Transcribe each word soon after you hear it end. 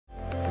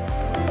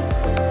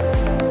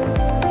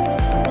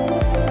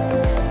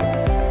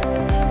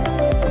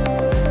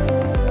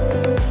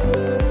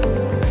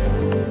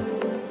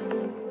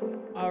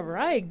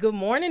Good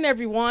morning,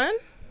 everyone.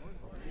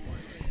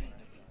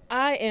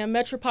 I am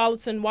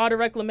Metropolitan Water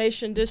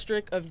Reclamation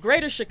District of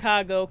Greater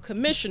Chicago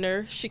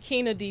Commissioner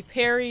Shakina D.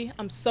 Perry.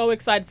 I'm so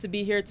excited to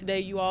be here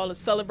today, you all, to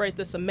celebrate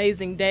this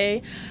amazing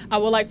day. I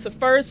would like to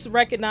first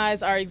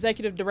recognize our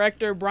Executive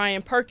Director,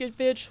 Brian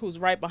Perkovich, who's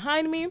right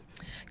behind me.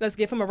 Let's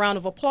give him a round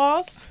of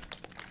applause.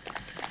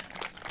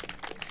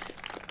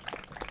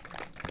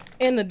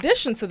 In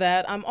addition to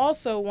that, I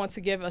also want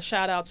to give a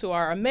shout out to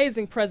our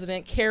amazing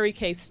president, Carrie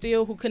K.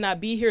 Steele, who could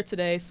not be here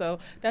today, so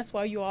that's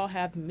why you all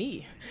have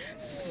me.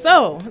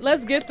 So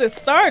let's get this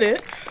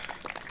started.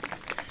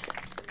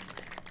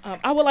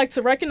 I would like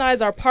to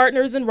recognize our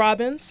partners in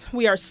Robbins.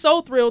 We are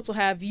so thrilled to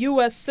have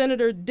U.S.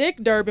 Senator Dick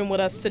Durbin with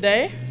us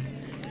today.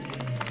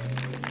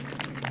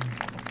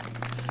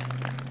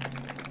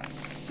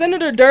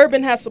 Senator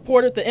Durbin has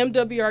supported the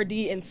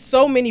MWRD in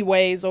so many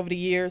ways over the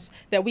years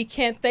that we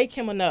can't thank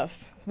him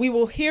enough. We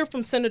will hear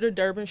from Senator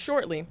Durbin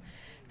shortly.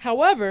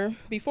 However,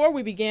 before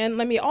we begin,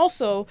 let me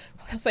also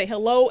say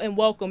hello and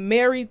welcome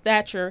Mary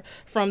Thatcher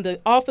from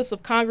the office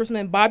of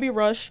Congressman Bobby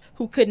Rush,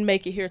 who couldn't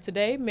make it here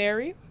today.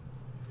 Mary,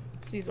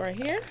 she's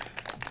right here.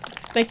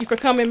 Thank you for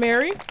coming,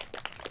 Mary.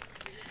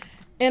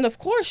 And of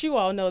course, you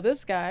all know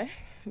this guy,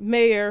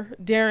 Mayor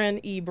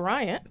Darren E.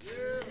 Bryant.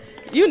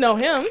 You know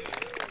him.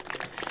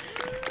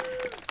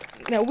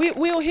 Now,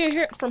 we'll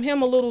hear from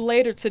him a little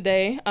later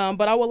today,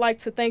 but I would like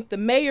to thank the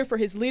mayor for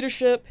his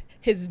leadership,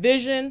 his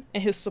vision,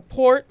 and his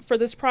support for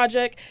this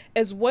project,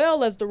 as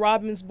well as the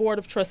Robbins Board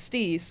of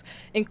Trustees,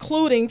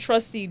 including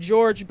Trustee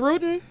George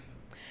Bruton,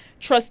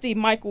 Trustee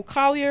Michael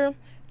Collier,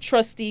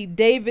 Trustee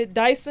David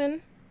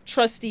Dyson,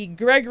 Trustee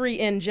Gregory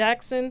N.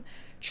 Jackson,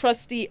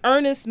 Trustee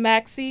Ernest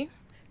Maxey,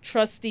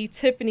 Trustee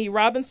Tiffany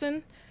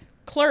Robinson,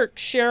 Clerk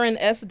Sharon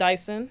S.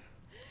 Dyson.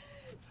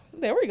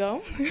 There we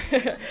go.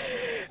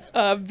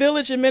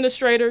 Village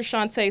Administrator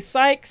Shantae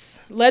Sykes,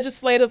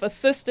 Legislative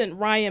Assistant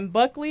Ryan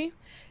Buckley,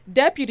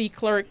 Deputy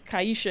Clerk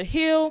Kaisha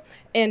Hill,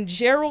 and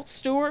Gerald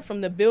Stewart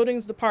from the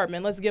Buildings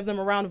Department. Let's give them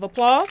a round of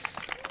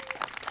applause.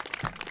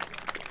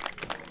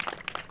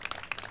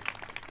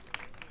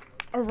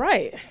 All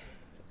right.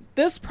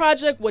 This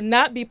project would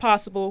not be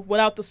possible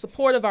without the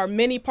support of our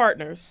many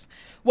partners.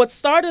 What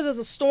started as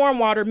a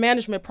stormwater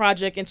management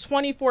project in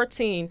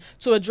 2014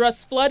 to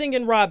address flooding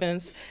in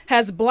Robbins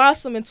has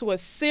blossomed into a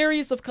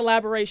series of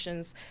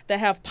collaborations that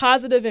have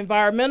positive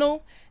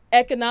environmental,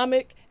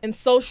 economic, and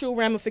social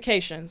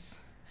ramifications.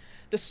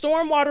 The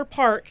Stormwater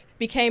Park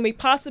became a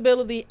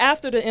possibility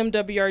after the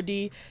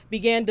MWRD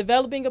began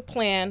developing a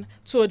plan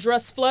to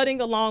address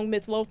flooding along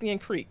Midlothian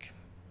Creek.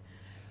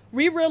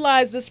 We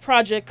realized this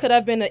project could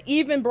have been an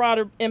even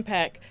broader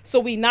impact, so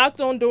we knocked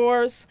on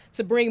doors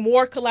to bring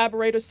more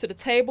collaborators to the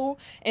table,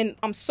 and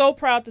I'm so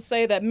proud to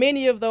say that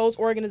many of those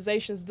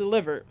organizations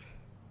delivered.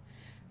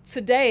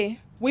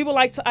 Today, we would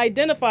like to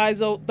identify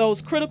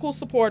those critical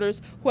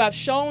supporters who have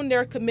shown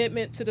their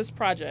commitment to this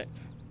project.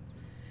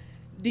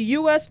 The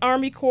U.S.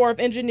 Army Corps of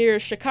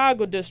Engineers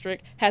Chicago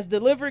District has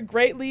delivered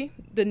greatly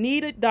the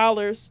needed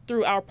dollars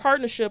through our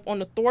partnership on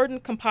the Thornton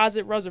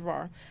Composite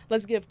Reservoir.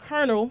 Let's give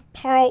Colonel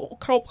Paul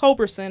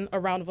Culberson a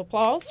round of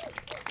applause.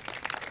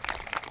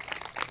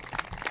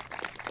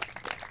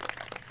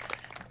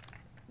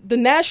 The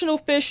National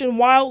Fish and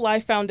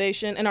Wildlife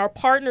Foundation and our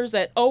partners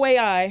at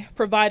OAI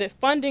provided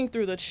funding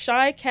through the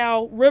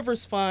Chi-Cal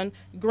Rivers Fund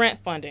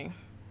grant funding.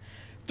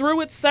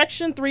 Through its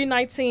Section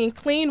 319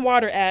 Clean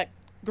Water Act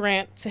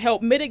grant to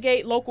help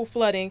mitigate local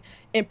flooding,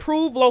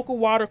 improve local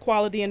water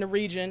quality in the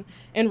region,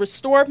 and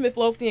restore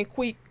Midlothian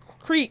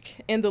Creek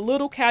in the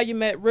Little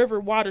Calumet River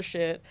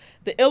watershed,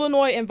 the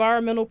Illinois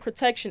Environmental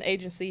Protection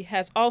Agency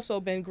has also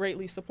been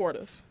greatly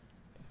supportive.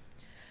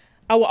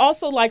 I would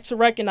also like to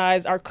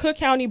recognize our Cook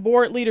County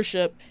Board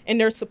leadership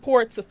and their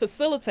support to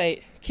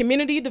facilitate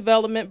Community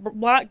Development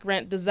Block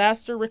Grant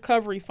Disaster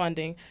Recovery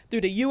Funding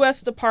through the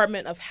U.S.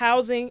 Department of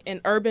Housing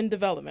and Urban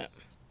Development.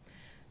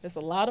 There's a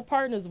lot of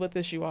partners with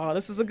this, you all.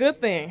 This is a good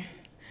thing.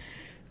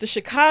 The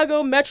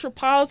Chicago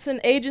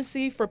Metropolitan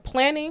Agency for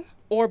Planning,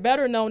 or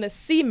better known as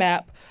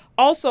CMAP,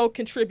 also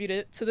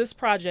contributed to this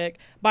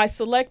project by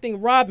selecting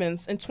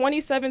Robbins in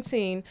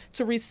 2017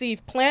 to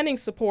receive planning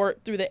support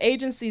through the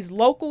agency's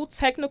local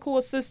technical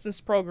assistance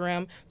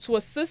program to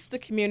assist the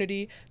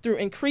community through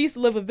increased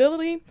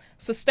livability,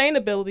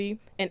 sustainability,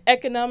 and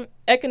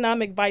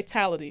economic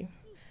vitality.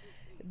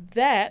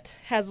 That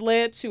has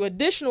led to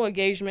additional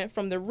engagement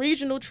from the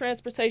Regional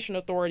Transportation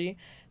Authority,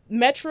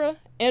 Metra,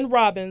 and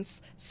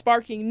Robbins,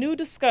 sparking new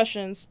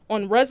discussions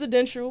on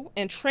residential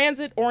and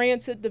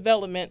transit-oriented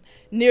development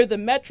near the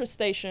Metra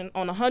station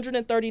on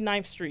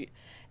 139th Street,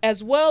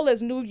 as well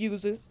as new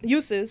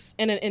uses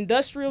in an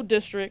industrial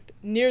district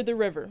near the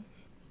river.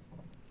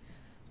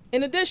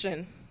 In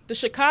addition, the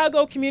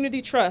Chicago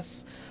Community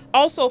Trust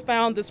also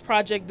found this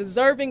project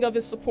deserving of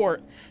its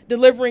support,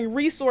 delivering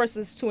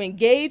resources to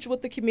engage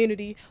with the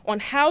community on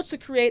how to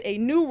create a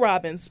new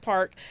Robbins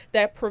Park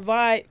that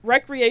provide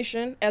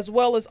recreation as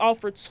well as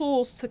offer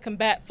tools to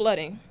combat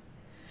flooding.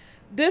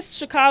 This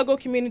Chicago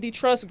Community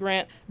Trust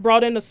grant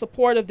brought in the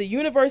support of the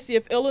University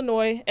of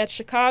Illinois at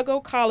Chicago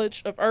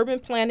College of Urban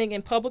Planning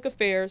and Public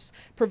Affairs,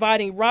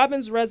 providing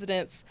Robbins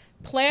residents,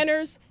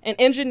 planners, and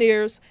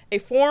engineers a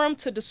forum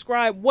to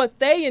describe what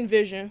they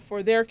envision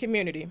for their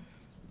community.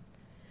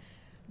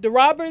 The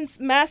Robbins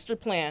Master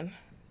Plan,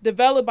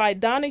 developed by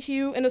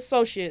Donahue and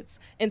Associates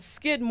in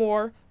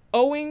Skidmore,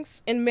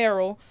 Owings, and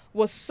Merrill,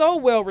 was so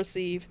well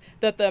received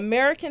that the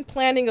American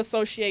Planning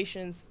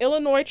Association's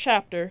Illinois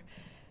chapter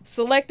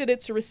selected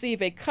it to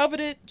receive a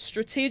coveted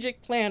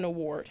Strategic Plan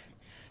Award.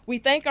 We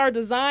thank our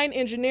design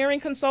engineering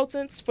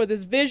consultants for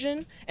this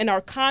vision and our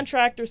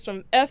contractors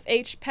from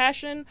FH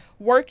Passion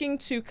working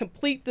to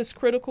complete this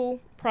critical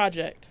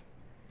project.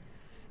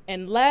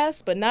 And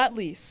last but not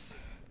least,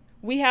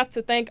 we have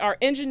to thank our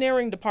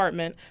engineering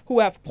department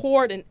who have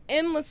poured an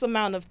endless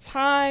amount of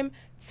time,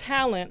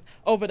 talent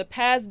over the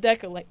past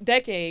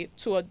decade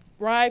to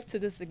arrive to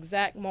this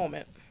exact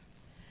moment.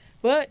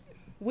 But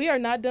we are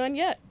not done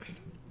yet.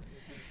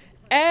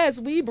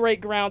 As we break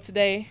ground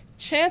today,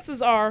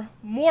 chances are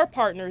more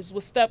partners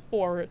will step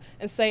forward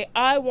and say,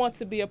 I want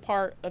to be a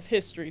part of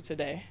history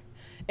today.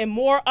 And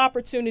more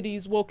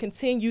opportunities will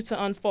continue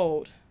to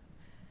unfold.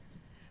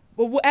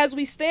 But as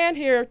we stand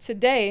here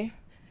today,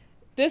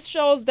 this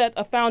shows that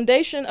a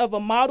foundation of a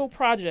model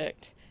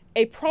project,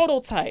 a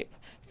prototype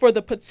for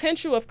the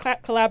potential of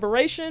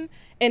collaboration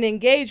and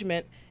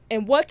engagement,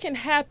 and what can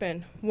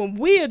happen when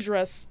we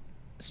address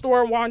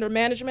stormwater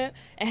management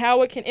and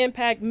how it can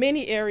impact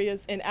many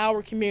areas in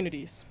our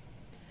communities.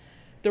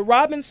 The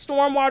Robbins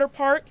Stormwater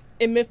Park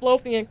in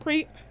Midlothian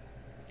Creek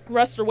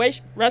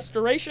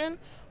restoration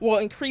will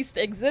increase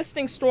the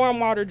existing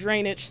stormwater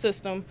drainage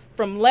system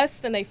from less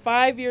than a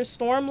 5-year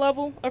storm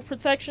level of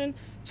protection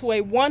to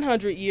a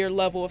 100-year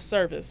level of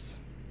service.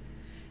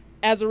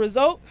 As a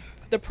result,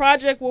 the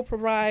project will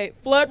provide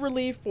flood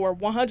relief for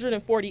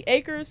 140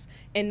 acres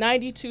and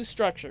 92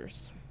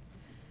 structures.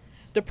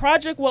 The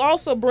project will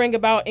also bring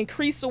about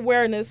increased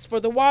awareness for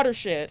the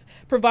watershed,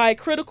 provide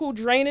critical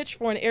drainage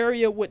for an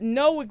area with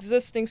no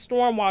existing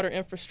stormwater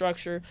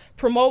infrastructure,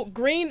 promote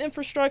green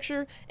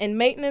infrastructure and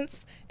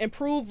maintenance,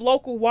 improve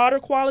local water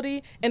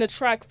quality, and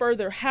attract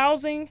further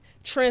housing,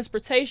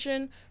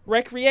 transportation,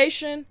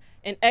 recreation,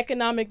 and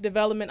economic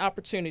development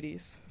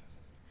opportunities.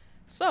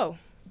 So,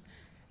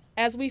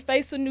 as we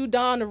face a new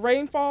dawn of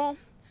rainfall,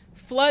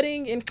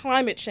 flooding and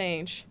climate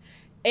change,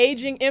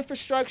 aging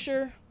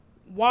infrastructure,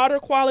 water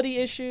quality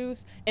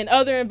issues, and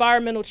other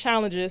environmental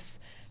challenges,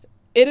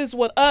 it is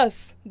with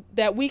us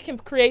that we can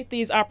create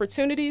these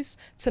opportunities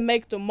to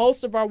make the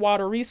most of our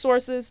water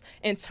resources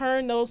and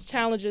turn those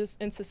challenges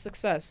into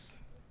success.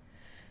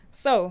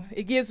 So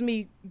it gives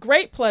me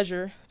great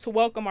pleasure to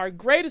welcome our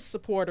greatest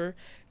supporter,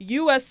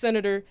 U.S.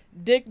 Senator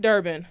Dick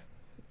Durbin.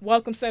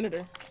 Welcome,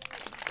 Senator.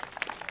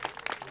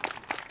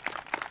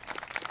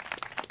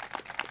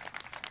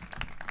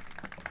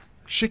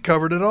 She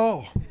covered it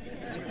all.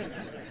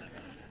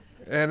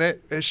 And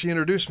as she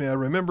introduced me, I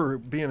remember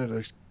being at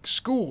a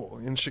school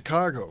in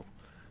Chicago,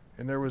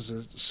 and there was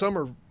a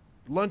summer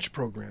lunch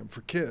program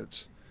for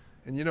kids.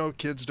 And you know,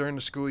 kids during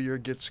the school year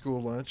get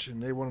school lunch,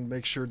 and they wanted to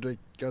make sure they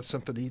got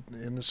something to eat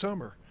in the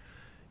summer.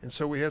 And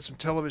so we had some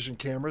television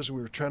cameras, and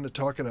we were trying to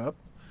talk it up.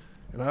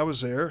 And I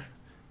was there,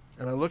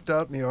 and I looked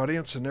out in the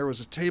audience, and there was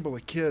a table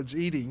of kids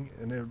eating,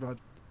 and they were about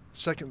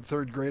second and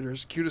third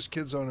graders, cutest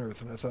kids on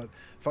earth. And I thought,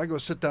 if I go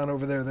sit down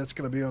over there, that's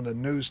going to be on the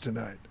news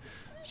tonight.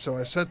 So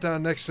I sat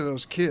down next to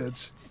those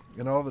kids,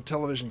 and all the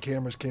television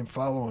cameras came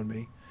following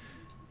me.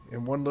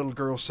 And one little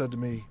girl said to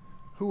me,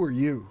 "Who are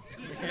you?"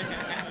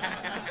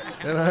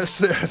 And I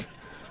said,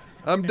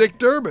 "I'm Dick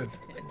Durbin."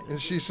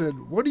 And she said,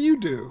 "What do you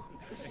do?"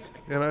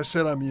 And I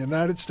said, "I'm a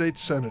United States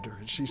Senator."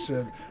 And she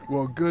said,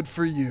 "Well, good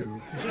for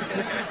you."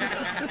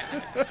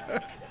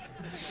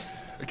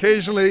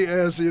 Occasionally,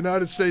 as a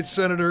United States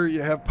Senator,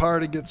 you have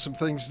power to get some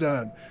things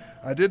done.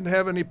 I didn't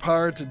have any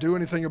power to do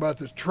anything about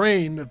the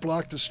train that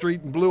blocked the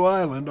street in Blue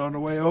Island on the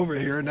way over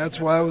here, and that's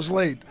why I was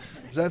late.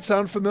 Does that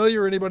sound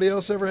familiar? Anybody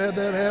else ever had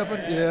that happen?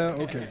 Yeah,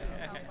 okay.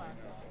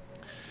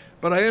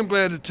 But I am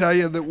glad to tell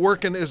you that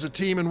working as a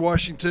team in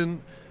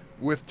Washington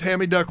with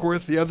Tammy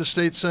Duckworth, the other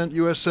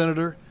U.S.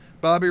 Senator,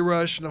 Bobby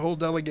Rush, and the whole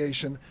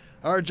delegation,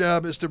 our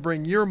job is to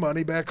bring your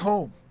money back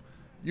home.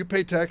 You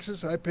pay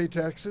taxes, I pay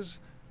taxes.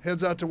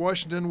 Heads out to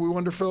Washington, we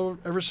wonder if we'll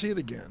ever see it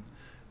again.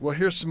 Well,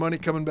 here's some money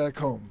coming back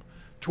home.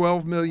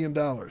 $12 million,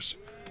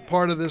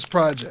 part of this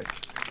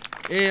project.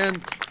 And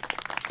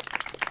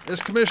as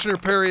Commissioner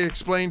Perry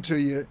explained to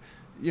you,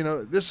 you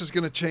know, this is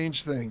going to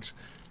change things.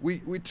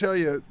 We tell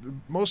you,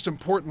 most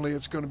importantly,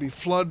 it's going to be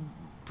flood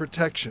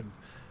protection.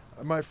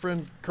 My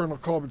friend Colonel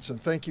Culbertson,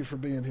 thank you for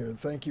being here, and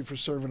thank you for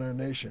serving our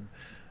nation.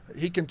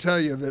 He can tell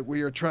you that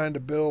we are trying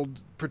to build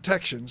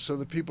protection so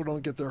that people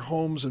don't get their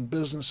homes and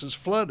businesses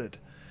flooded,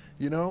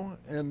 you know,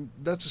 and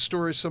that's a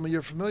story some of you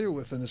are familiar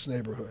with in this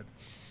neighborhood.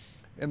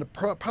 And the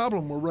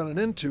problem we're running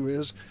into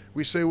is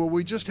we say, well,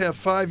 we just have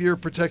 5-year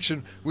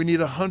protection. We need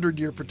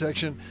 100-year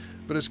protection.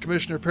 But as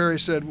Commissioner Perry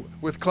said,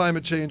 with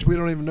climate change, we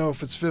don't even know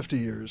if it's 50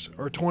 years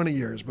or 20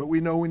 years, but we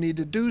know we need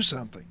to do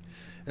something.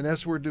 And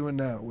that's what we're doing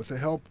now with the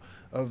help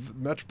of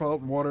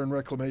Metropolitan Water and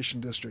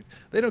Reclamation District.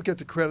 They don't get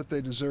the credit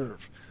they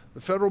deserve.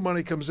 The federal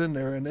money comes in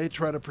there and they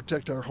try to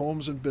protect our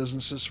homes and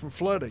businesses from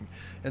flooding.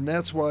 And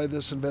that's why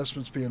this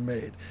investment's being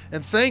made.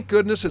 And thank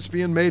goodness it's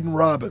being made in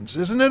Robbins.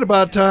 Isn't it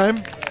about time?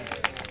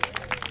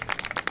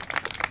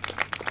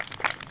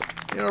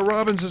 You know,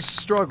 Robbins is a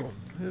struggle.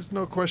 There's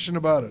no question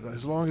about it.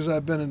 As long as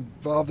I've been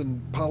involved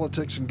in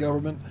politics and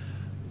government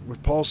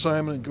with Paul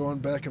Simon and going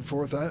back and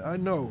forth, I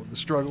know the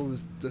struggle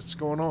that's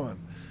going on.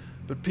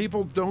 But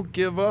people don't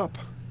give up.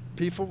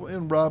 People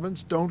in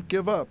Robbins don't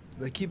give up.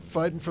 They keep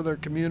fighting for their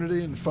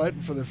community and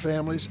fighting for their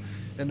families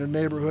and their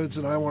neighborhoods,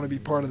 and I want to be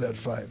part of that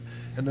fight.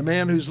 And the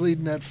man who's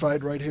leading that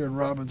fight right here in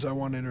Robbins, I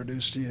want to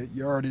introduce to you.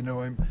 You already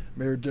know him,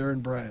 Mayor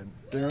Darren Bryan.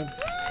 Darren?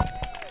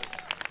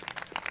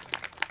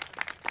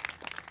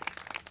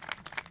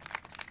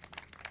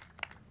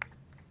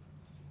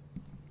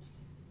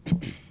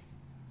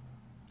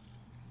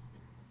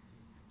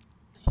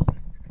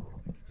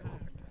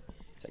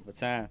 Take my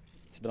time.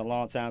 It's been a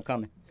long time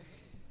coming.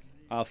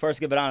 First,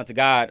 give it honor to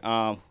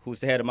God,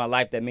 who's the head of my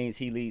life. That means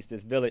he leads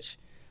this village.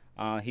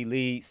 He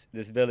leads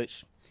this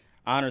village.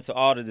 Honor to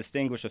all the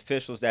distinguished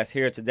officials that's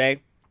here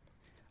today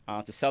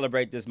to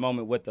celebrate this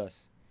moment with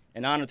us.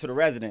 And honor to the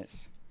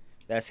residents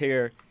that's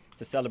here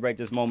to celebrate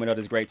this moment of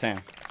this great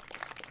town.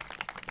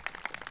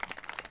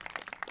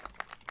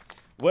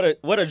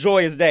 What a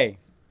joyous day.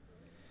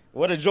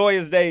 What a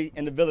joyous day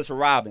in the village of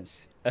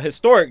Robbins. A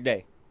historic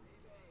day.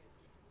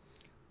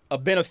 A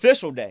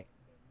beneficial day,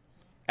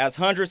 as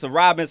hundreds of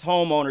Robbins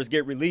homeowners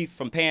get relief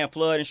from paying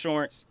flood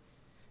insurance,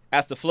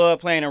 as the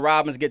floodplain in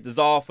Robbins get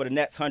dissolved for the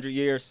next 100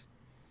 years,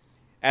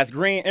 as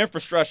green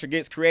infrastructure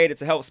gets created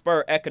to help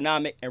spur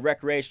economic and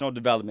recreational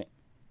development.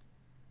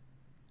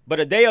 But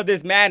a day of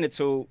this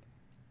magnitude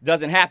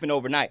doesn't happen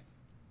overnight.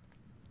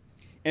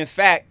 In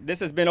fact,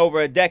 this has been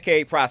over a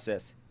decade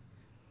process,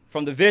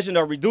 from the vision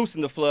of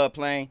reducing the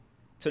floodplain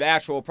to the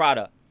actual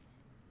product,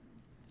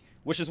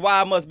 which is why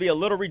I must be a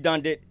little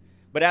redundant.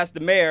 But as the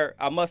mayor,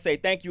 I must say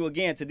thank you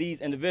again to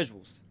these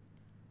individuals.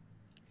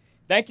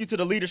 Thank you to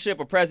the leadership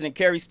of President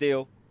Kerry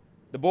Steele,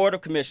 the Board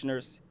of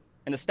Commissioners,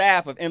 and the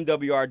staff of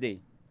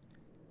MWRD.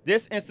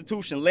 This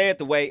institution led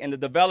the way in the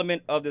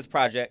development of this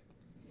project,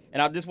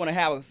 and I just want to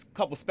have a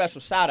couple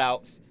special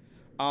shout-outs.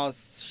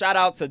 Shout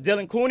out to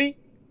Dylan Cooney.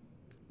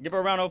 Give her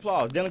a round of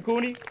applause. Dylan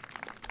Cooney.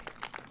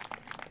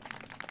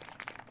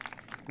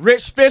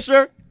 Rich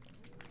Fisher.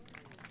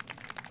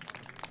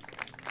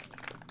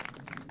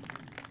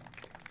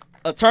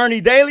 Attorney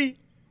Daly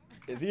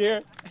is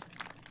here.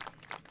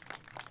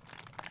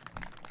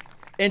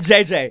 And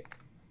JJ.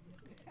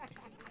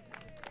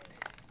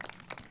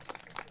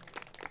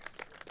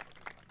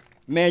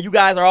 Man, you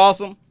guys are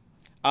awesome.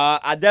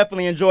 I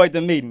definitely enjoyed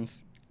the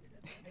meetings.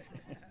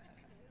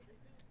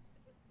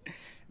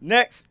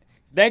 Next,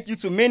 thank you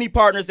to many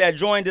partners that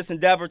joined this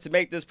endeavor to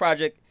make this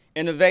project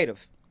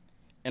innovative.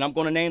 And I'm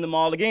going to name them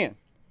all again.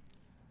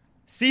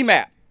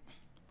 CMAP,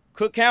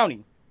 Cook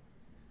County,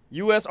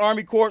 U.S.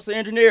 Army Corps of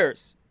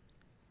Engineers,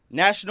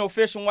 National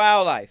Fish and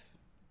Wildlife,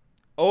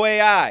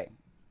 OAI,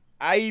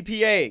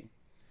 IEPA,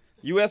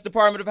 U.S.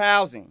 Department of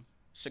Housing,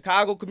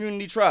 Chicago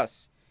Community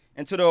Trust,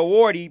 and to the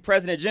awardee,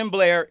 President Jim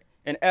Blair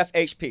and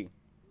FHP.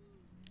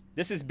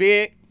 This is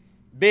big,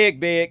 big,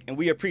 big, and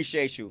we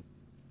appreciate you.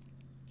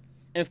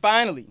 And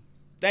finally,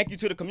 thank you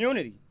to the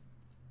community,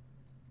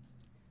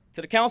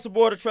 to the Council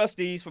Board of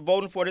Trustees for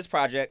voting for this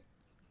project,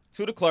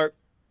 to the clerk,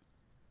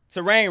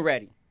 to Rain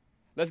Ready.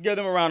 Let's give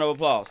them a round of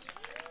applause.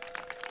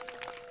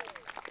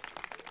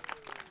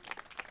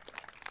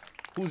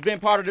 Who's been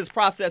part of this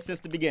process since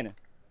the beginning.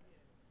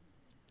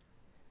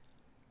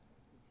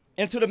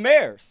 And to the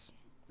mayors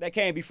that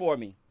came before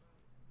me.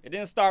 It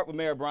didn't start with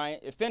Mayor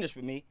Bryant, it finished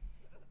with me,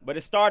 but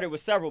it started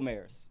with several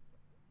mayors.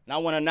 And I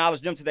want to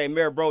acknowledge them today,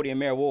 Mayor Brody and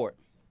Mayor Ward.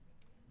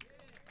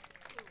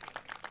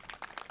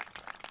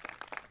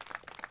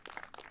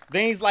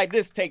 Things like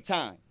this take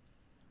time.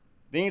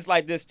 Things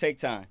like this take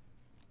time.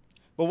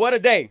 But what a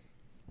day.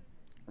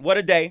 What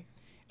a day.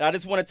 And I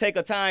just want to take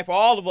a time for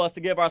all of us to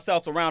give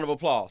ourselves a round of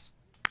applause.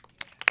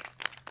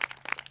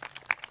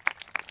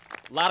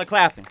 A lot of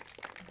clapping.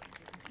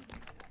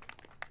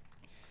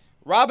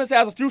 Robbins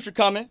has a future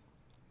coming.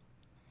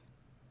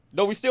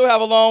 Though we still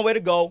have a long way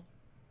to go,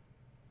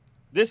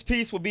 this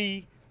piece will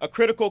be a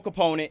critical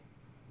component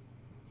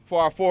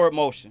for our forward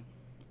motion.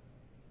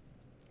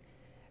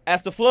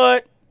 As the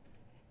flood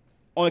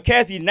on the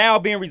Kedzie now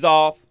being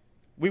resolved,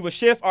 we will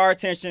shift our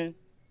attention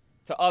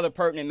to other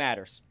pertinent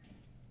matters.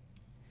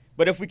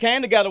 But if we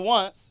came together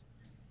once,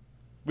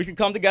 we can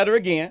come together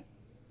again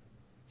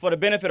for the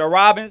benefit of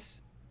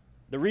Robbins,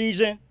 the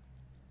region,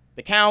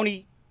 the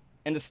county,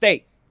 and the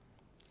state.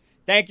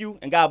 Thank you,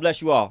 and God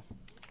bless you all.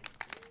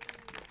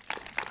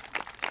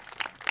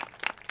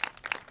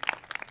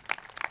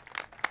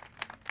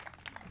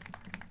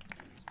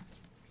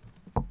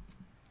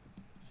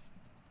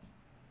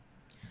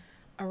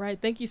 All right,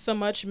 thank you so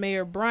much,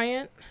 Mayor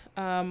Bryant.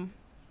 In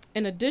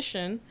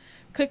addition,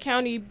 Cook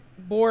County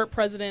Board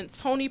President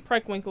Toni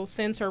Preckwinkle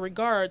sends her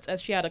regards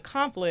as she had a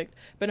conflict,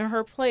 but in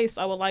her place,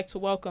 I would like to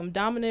welcome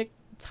Dominic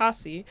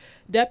Tassi,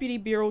 Deputy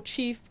Bureau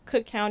Chief,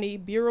 Cook County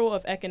Bureau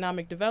of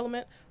Economic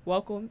Development.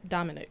 Welcome,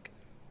 Dominic.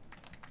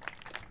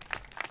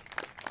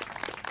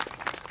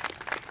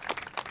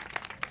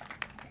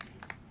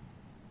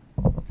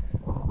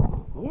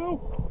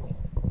 Whoa.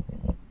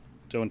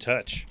 Don't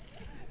touch.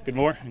 Good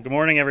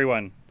morning,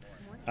 everyone.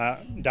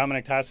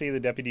 Dominic Tassi, the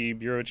Deputy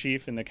Bureau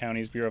Chief in the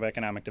county's Bureau of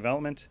Economic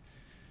Development.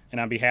 And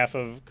on behalf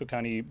of Cook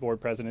County Board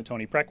President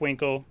Toni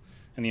Preckwinkle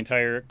and the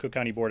entire Cook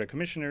County Board of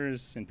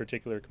Commissioners, in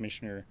particular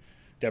Commissioner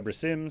Deborah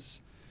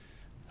Sims,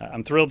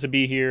 I'm thrilled to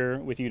be here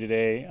with you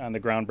today on the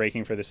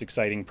groundbreaking for this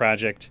exciting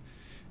project.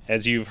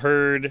 As you've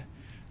heard,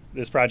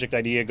 this project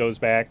idea goes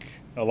back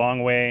a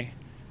long way.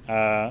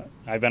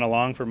 I've been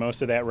along for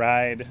most of that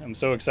ride. I'm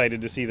so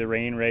excited to see the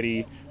Rain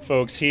Ready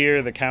folks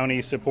here. The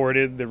county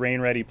supported the Rain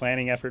Ready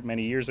planning effort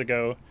many years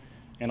ago,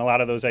 and a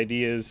lot of those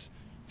ideas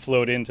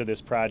flowed into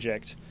this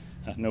project,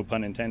 no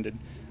pun intended.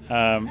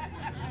 But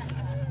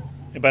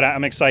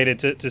I'm excited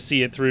to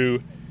see it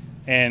through,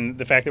 and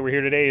the fact that we're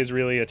here today is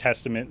really a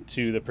testament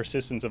to the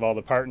persistence of all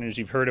the partners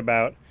you've heard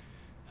about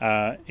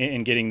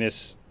in getting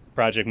this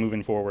project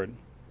moving forward.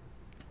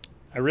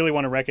 I really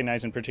want to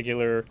recognize in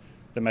particular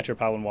the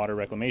Metropolitan Water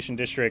Reclamation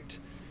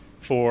District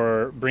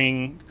for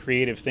bringing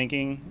creative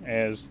thinking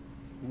as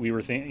we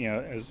were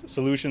as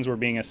solutions were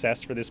being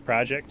assessed for this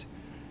project,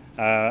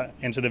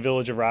 and to the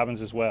Village of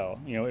Robbins as well.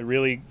 It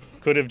really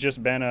could have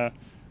just been a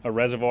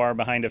reservoir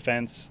behind a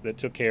fence that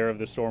took care of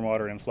the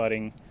stormwater and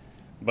flooding,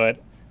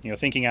 but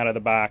thinking out of the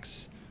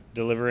box,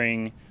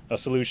 delivering a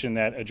solution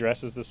that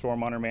addresses the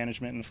stormwater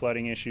management and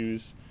flooding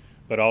issues,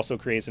 but also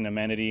creates an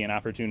amenity and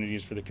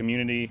opportunities for the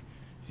community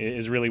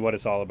is really what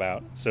it's all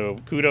about. So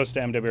kudos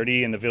to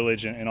MWRD and the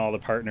village and all the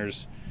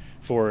partners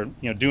for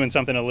doing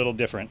something a little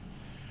different.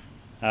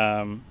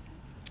 I'm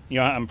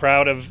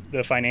proud of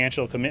the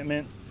financial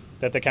commitment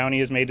that the county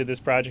has made to this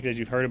project, as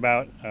you've heard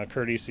about,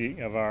 courtesy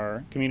of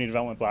our Community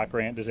Development Block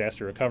Grant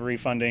Disaster Recovery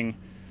Funding,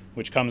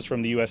 which comes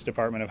from the U.S.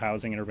 Department of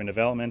Housing and Urban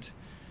Development.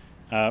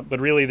 But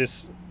really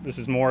this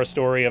is more a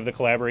story of the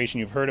collaboration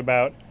you've heard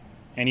about,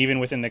 and even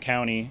within the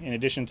county, in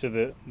addition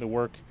to the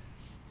work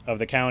of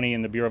the county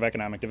and the Bureau of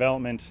Economic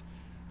Development,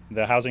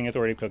 the Housing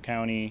Authority of Cook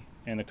County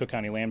and the Cook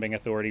County Land Bank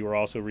Authority were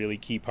also really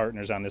key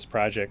partners on this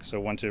project, so I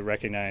want to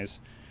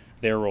recognize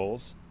their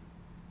roles.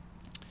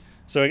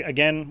 So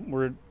again,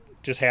 we're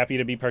just happy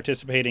to be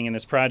participating in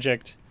this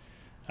project,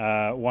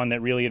 one that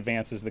really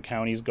advances the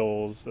county's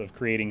goals of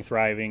creating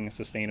thriving,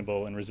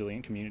 sustainable, and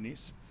resilient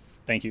communities.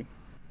 Thank you.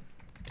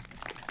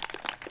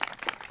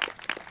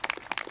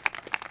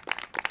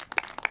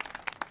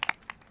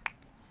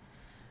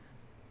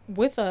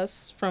 With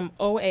us from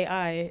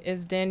OAI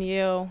is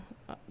Danielle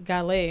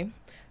Gallet,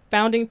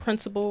 founding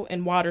principal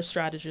and water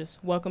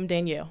strategist. Welcome,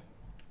 Danielle.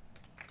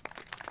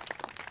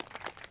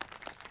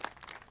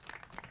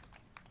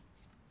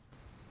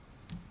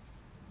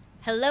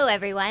 Hello,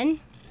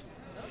 everyone.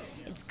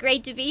 It's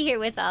great to be here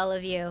with all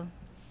of you.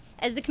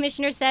 As the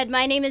commissioner said,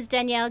 my name is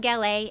Danielle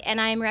Gallet,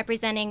 and I am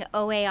representing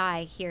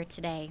OAI here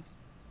today.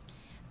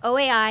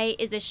 OAI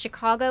is a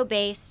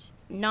Chicago-based,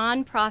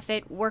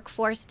 nonprofit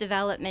workforce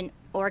development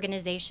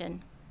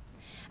organization.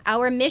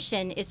 Our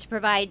mission is to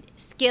provide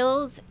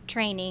skills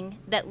training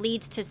that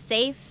leads to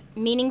safe,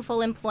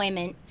 meaningful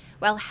employment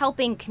while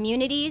helping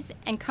communities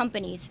and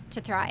companies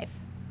to thrive.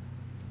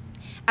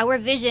 Our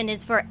vision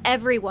is for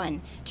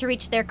everyone to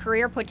reach their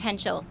career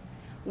potential,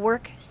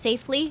 work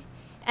safely,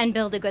 and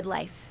build a good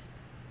life.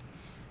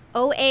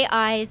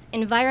 OAI's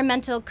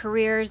Environmental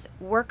Careers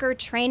Worker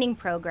Training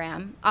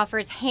Program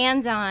offers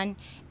hands-on,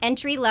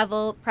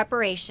 entry-level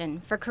preparation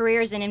for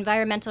careers in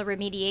environmental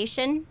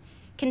remediation,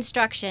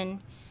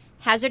 construction,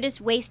 hazardous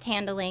waste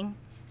handling,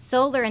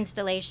 solar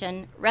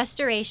installation,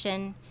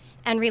 restoration,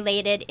 and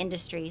related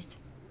industries.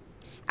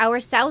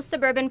 Our South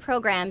Suburban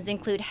programs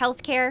include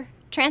healthcare,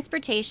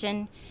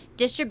 transportation,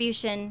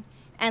 distribution,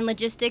 and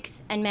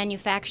logistics and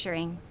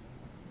manufacturing.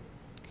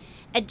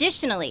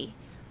 Additionally,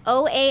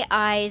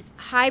 OAI's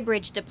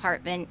Highbridge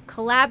Department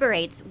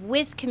collaborates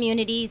with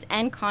communities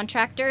and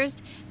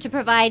contractors to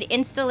provide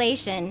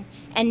installation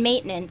and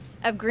maintenance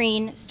of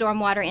green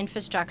stormwater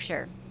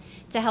infrastructure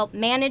to help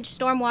manage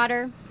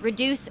stormwater,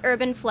 reduce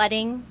urban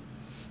flooding,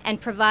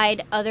 and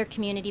provide other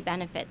community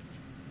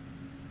benefits.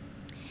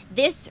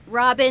 This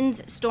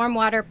Robbins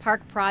Stormwater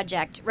Park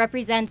project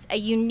represents a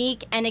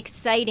unique and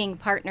exciting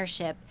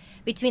partnership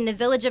between the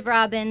Village of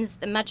Robbins,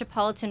 the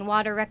Metropolitan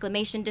Water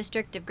Reclamation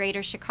District of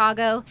Greater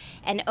Chicago,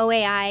 and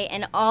OAI,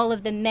 and all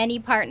of the many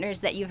partners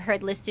that you've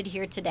heard listed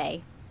here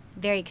today.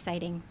 Very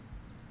exciting.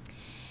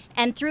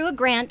 And through a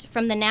grant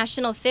from the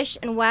National Fish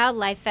and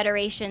Wildlife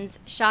Federation's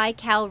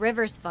Chi-Cal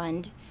Rivers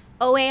Fund,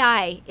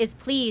 OAI is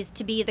pleased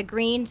to be the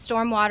Green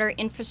Stormwater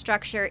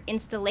Infrastructure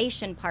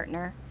Installation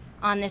Partner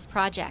on this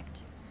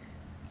project.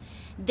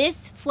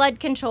 This flood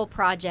control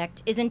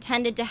project is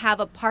intended to have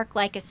a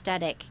park-like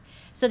aesthetic,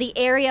 so the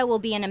area will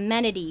be an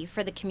amenity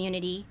for the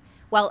community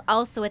while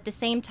also at the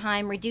same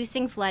time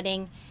reducing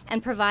flooding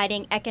and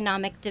providing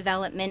economic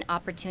development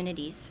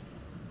opportunities.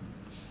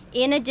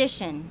 In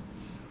addition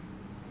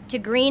to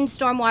green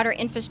stormwater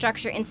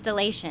infrastructure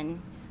installation,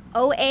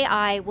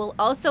 OAI will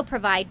also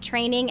provide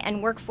training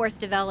and workforce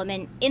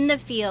development in the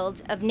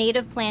field of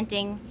native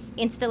planting,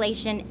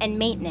 installation, and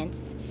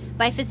maintenance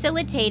by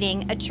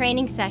facilitating a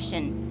training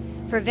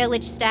session for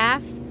village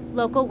staff,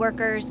 local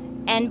workers,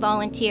 and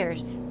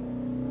volunteers.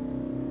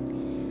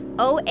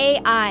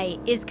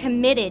 OAI is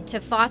committed to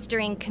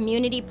fostering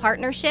community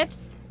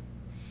partnerships,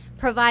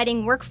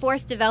 providing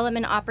workforce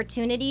development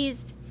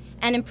opportunities,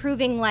 and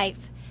improving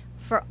life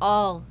for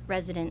all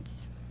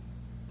residents.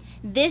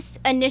 This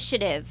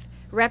initiative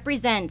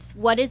represents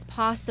what is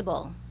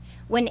possible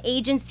when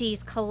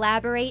agencies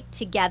collaborate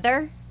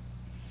together,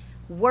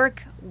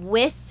 work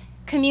with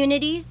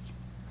communities,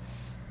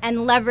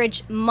 and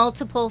leverage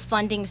multiple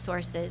funding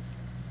sources.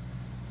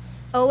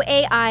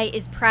 OAI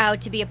is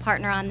proud to be a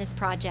partner on this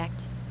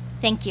project.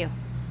 Thank you.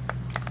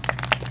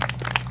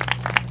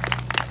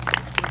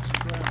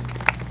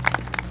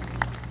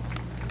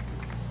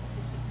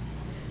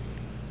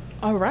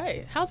 All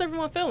right. How's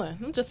everyone feeling?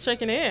 I'm just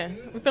checking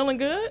in. We feeling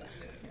good?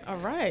 All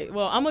right.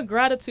 Well, I'm a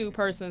gratitude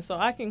person, so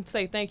I can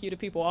say thank you to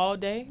people all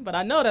day, but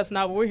I know that's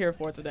not what we're here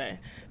for today.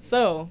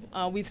 So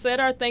we've said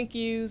our thank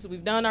yous.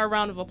 We've done our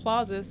round of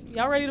applauses.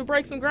 Y'all ready to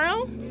break some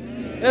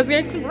ground? Let's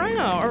get some ground.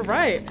 All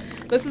right.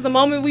 This is the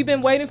moment we've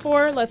been waiting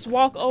for. Let's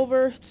walk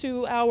over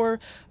to our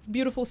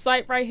beautiful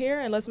site right here,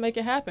 and let's make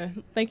it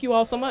happen. Thank you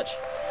all so much.